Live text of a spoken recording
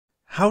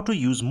How to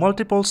use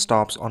multiple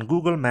stops on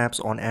Google Maps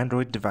on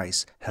Android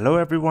device. Hello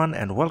everyone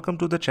and welcome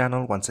to the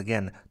channel once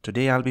again.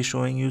 Today I'll be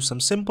showing you some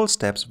simple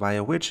steps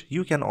via which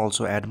you can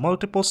also add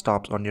multiple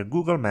stops on your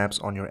Google Maps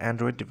on your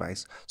Android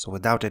device. So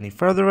without any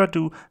further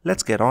ado,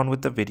 let's get on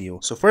with the video.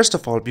 So first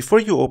of all, before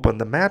you open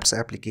the Maps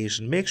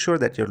application, make sure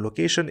that your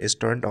location is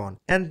turned on,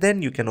 and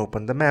then you can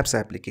open the Maps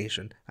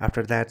application.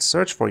 After that,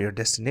 search for your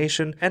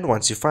destination, and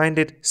once you find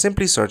it,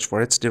 simply search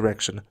for its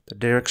direction. The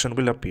direction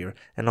will appear,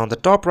 and on the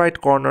top right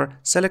corner,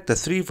 select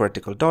the 3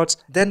 vertical dots,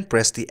 then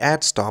press the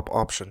Add Stop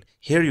option.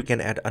 Here you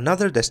can add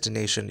another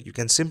destination. You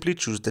can simply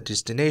choose the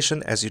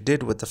destination as you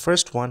did with the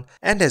first one,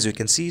 and as you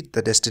can see,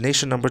 the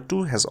destination number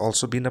 2 has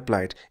also been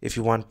applied. If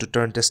you want to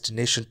turn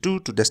destination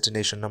 2 to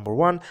destination number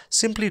 1,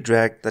 simply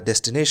drag the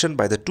destination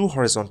by the 2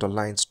 horizontal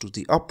lines to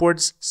the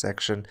upwards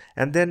section,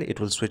 and then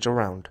it will switch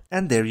around.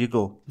 And there you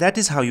go. That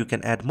is how you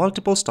can add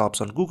multiple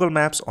stops on Google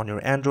Maps on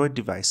your Android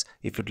device.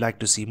 If you'd like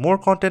to see more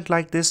content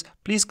like this,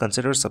 please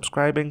consider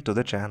subscribing to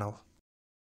the channel.